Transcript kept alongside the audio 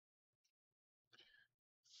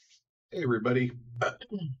Hey everybody. I've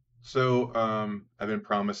been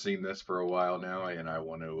promising this for a while now, and I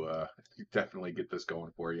want to definitely get this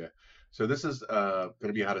going for you. So this is going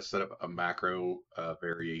to be how to set up a macro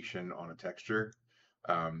variation on a texture,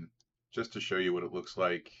 um, just to show you what it looks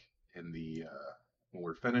like in the when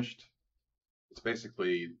we're finished. It's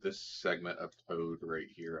basically this segment of code right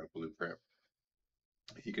here of Blueprint.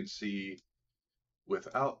 You can see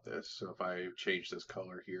without this. So if I change this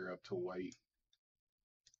color here up to white,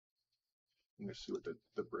 let's see what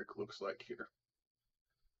the brick looks like here.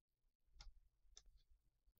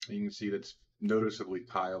 You can see that's noticeably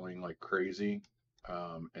tiling like crazy.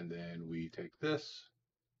 And then we take this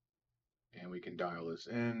and we can dial this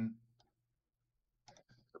in,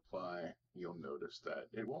 apply. You'll notice that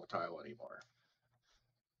it won't tile anymore,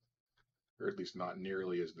 or at least not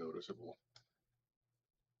nearly as noticeable.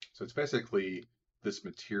 So it's basically this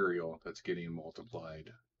material that's getting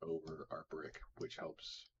multiplied over our brick, which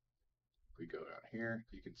helps. If we go down here,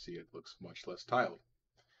 you can see it looks much less tiled.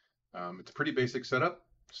 It's a pretty basic setup,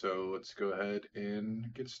 so let's go ahead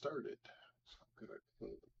and get started. So I'm going to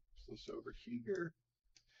close this over here.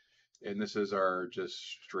 And this is our just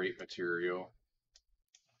straight material.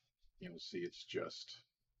 You'll see it's just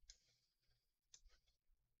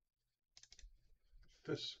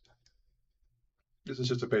this. This is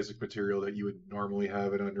just a basic material that you would normally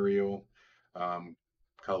have in Unreal.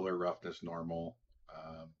 Color, roughness, normal,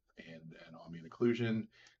 and ambient occlusion.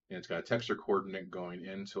 And it's got a texture coordinate going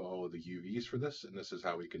into all of the UVs for this. And this is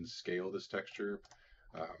how we can scale this texture.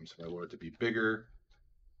 So I want it to be bigger.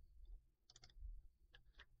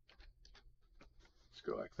 Let's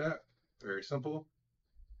go like that. Very simple.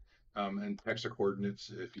 And texture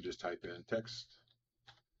coordinates, if you just type in text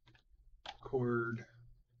chord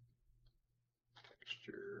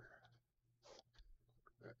texture,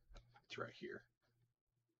 it's right here.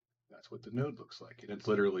 That's what the node looks like. And it's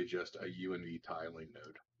literally just a UNV tiling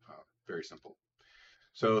node. Very simple.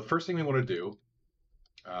 So the first thing we want to do,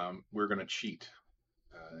 we're going to cheat.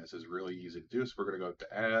 This is really easy to do. So we're going to go up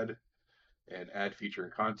to add and add feature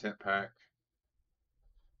and content pack.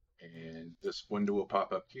 And this window will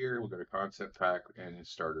pop up here. We'll go to content pack and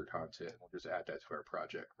starter content. We'll just add that to our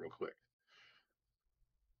project real quick.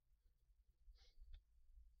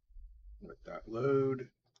 Let that load.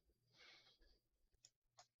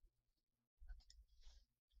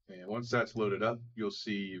 And once that's loaded up, you'll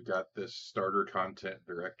see you've got this starter content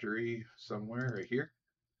directory somewhere right here.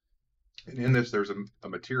 And in this, there's a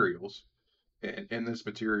materials. And in this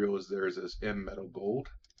materials, there's this M metal gold.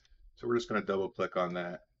 So we're just going to double click on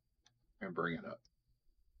that and bring it up.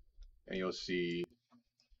 And you'll see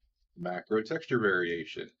macro texture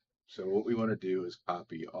variation. So what we want to do is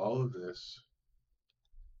copy all of this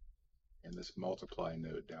in this multiply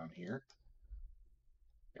node down here.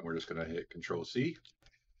 And we're just going to hit Control C.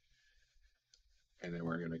 And then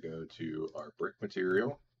we're going to go to our brick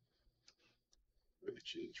material,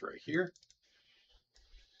 which is right here.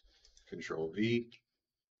 Control V.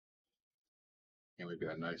 And we've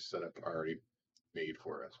got a nice setup already made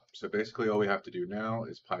for us. So basically all we have to do now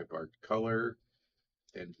is pipe our color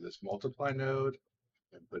into this multiply node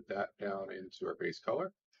and put that down into our base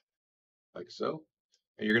color, like so.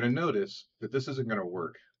 And you're going to notice that this isn't going to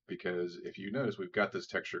work because if you notice, we've got this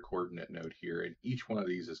texture coordinate node here, and each one of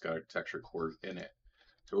these has got a texture coord in it.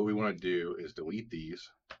 So what we want to do is delete these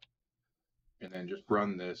and then just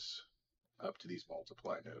run this up to these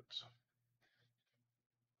multiply nodes.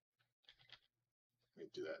 Let me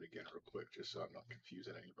do that again real quick, just so I'm not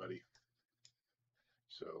confusing anybody.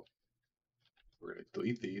 So we're going to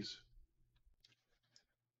delete these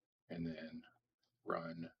and then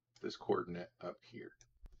run this coordinate up here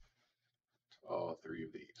to all three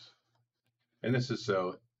of these. And this is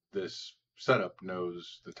so this setup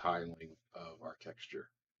knows the tiling of our texture.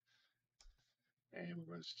 And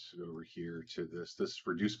we're going to go over here to this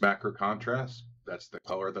reduce macro contrast. That's the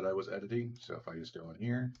color that I was editing. So if I just go in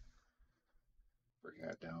here, bring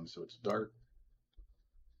that down so it's dark.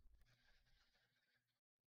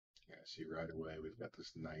 Yeah, see right away we've got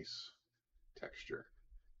this nice texture.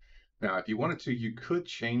 Now, if you wanted to, you could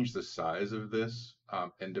change the size of this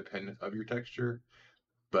independent of your texture,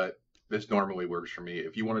 but this normally works for me.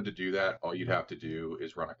 If you wanted to do that, all you'd have to do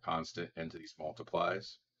is run a constant into these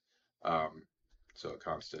multiplies. So a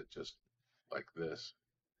constant just like this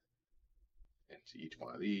into each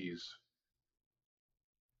one of these.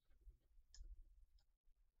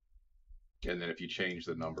 And then if you change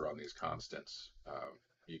the number on these constants,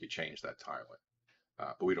 you could change that tiling.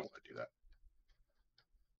 But we don't want to do that.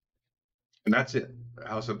 And that's it.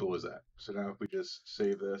 How simple is that? So now if we just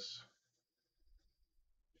save this,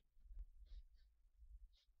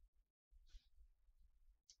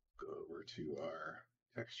 go over to our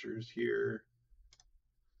textures here.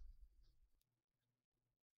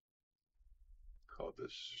 Call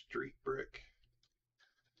this street brick,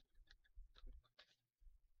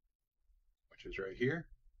 which is right here.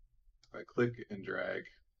 If I click and drag,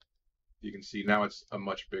 you can see now it's a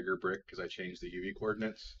much bigger brick because I changed the UV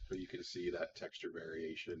coordinates, but you can see that texture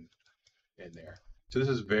variation in there. So this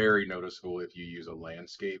is very noticeable if you use a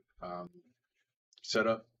landscape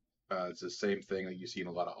setup. It's the same thing that you see in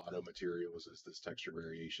a lot of auto materials, is this texture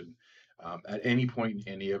variation. At any point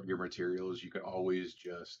in any of your materials, you can always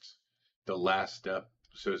just, the last step,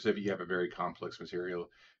 so if you have a very complex material,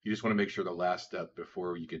 you just want to make sure the last step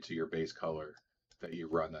before you get to your base color that you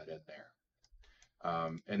run that in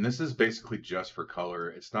there. And this is basically just for color.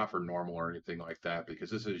 It's not for normal or anything like that, because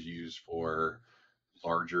this is used for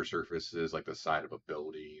larger surfaces like the side of a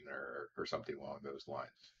building or something along those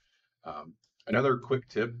lines. Another quick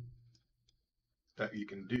tip that you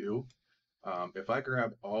can do, if I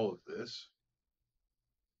grab all of this,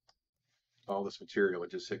 all this material, I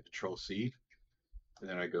just hit Control C, and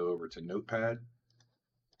then I go over to Notepad,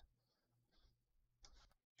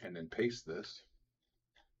 and then paste this.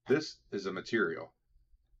 This is a material.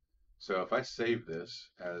 So if I save this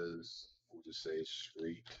as, we'll just say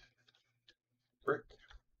street brick,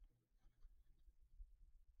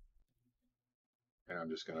 and I'm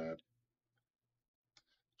just gonna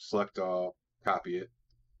select all, copy it.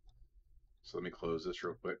 So let me close this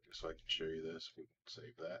real quick just so I can show you this. We can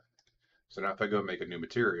save that. So now if I go make a new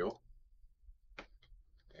material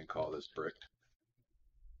and call this brick,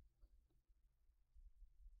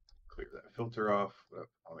 clear that filter off.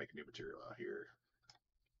 I'll make a new material out here.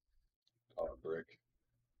 Call it brick.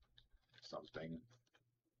 Sounds banging.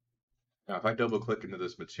 Now if I double click into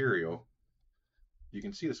this material, you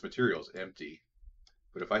can see this material is empty.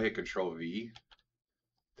 But if I hit Control V,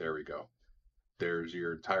 there we go. There's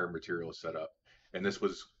your entire material set up. And this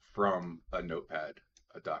was from a Notepad,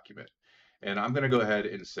 a document. And I'm going to go ahead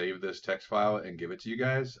and save this text file and give it to you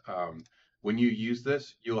guys. When you use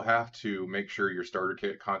this, you'll have to make sure your starter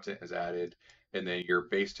kit content is added, and then your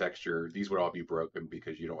base texture, these would all be broken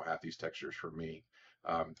because you don't have these textures from me.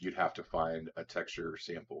 You'd have to find a texture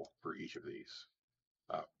sample for each of these,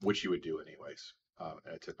 which you would do anyways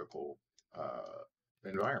in a typical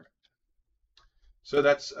environment. So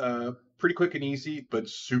that's pretty quick and easy, but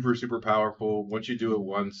super, super powerful. Once you do it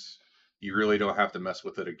once, you really don't have to mess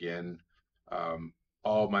with it again.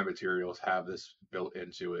 All my materials have this built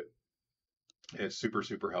into it. It's super,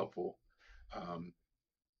 super helpful.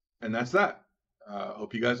 And that's that.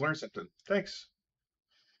 Hope you guys learned something. Thanks.